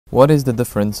What is the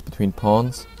difference between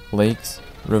ponds, lakes,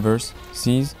 rivers,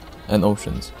 seas, and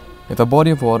oceans? If a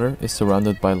body of water is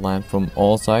surrounded by land from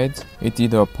all sides, it's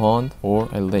either a pond or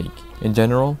a lake. In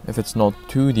general, if it's not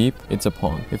too deep, it's a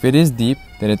pond. If it is deep,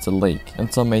 then it's a lake.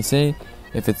 And some may say,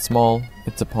 if it's small,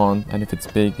 it's a pond, and if it's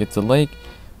big, it's a lake,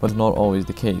 but not always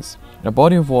the case. A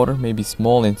body of water may be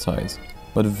small in size,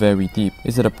 but very deep.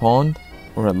 Is it a pond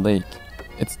or a lake?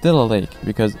 It's still a lake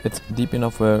because it's deep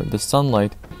enough where the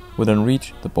sunlight wouldn't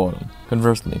reach the bottom.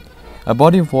 Conversely, a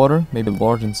body of water may be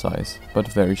large in size, but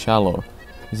very shallow.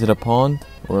 Is it a pond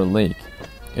or a lake?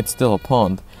 It's still a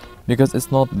pond because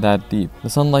it's not that deep. The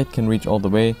sunlight can reach all the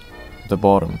way to the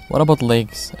bottom. What about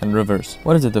lakes and rivers?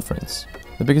 What is the difference?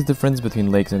 The biggest difference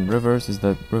between lakes and rivers is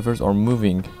that rivers are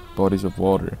moving bodies of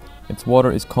water. Its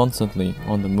water is constantly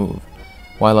on the move,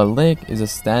 while a lake is a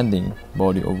standing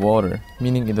body of water,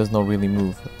 meaning it does not really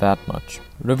move that much.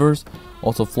 Rivers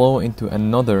also flow into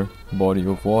another body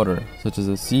of water, such as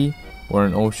a sea or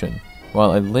an ocean,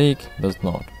 while a lake does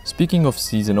not. Speaking of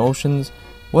seas and oceans,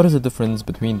 what is the difference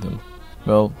between them?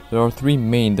 Well, there are three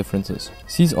main differences.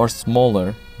 Seas are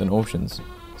smaller than oceans.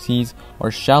 Seas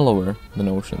are shallower than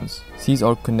oceans. Seas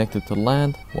are connected to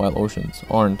land, while oceans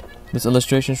aren't. This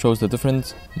illustration shows the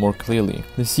difference more clearly.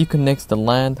 The sea connects the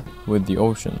land with the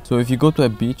ocean. So if you go to a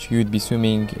beach, you'd be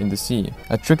swimming in the sea.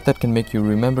 A trick that can make you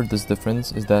remember this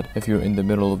difference is that if you're in the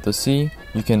middle of the sea,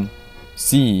 you can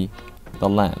see the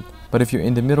land. But if you're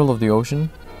in the middle of the ocean,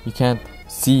 you can't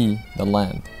see the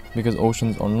land because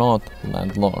oceans are not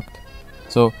landlocked.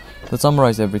 So, to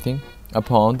summarize everything, a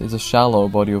pond is a shallow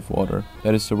body of water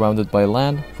that is surrounded by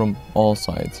land from all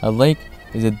sides. A lake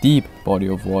is a deep body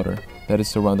of water that is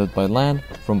surrounded by land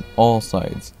from all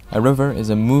sides. A river is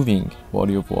a moving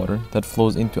body of water that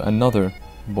flows into another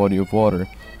body of water,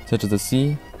 such as a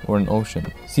sea or an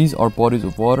ocean. Seas are bodies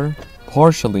of water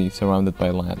partially surrounded by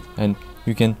land, and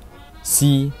you can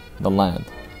see the land.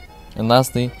 And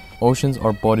lastly, oceans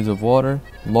are bodies of water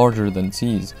larger than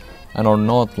seas and are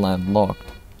not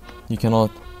landlocked. You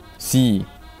cannot see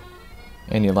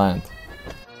any land.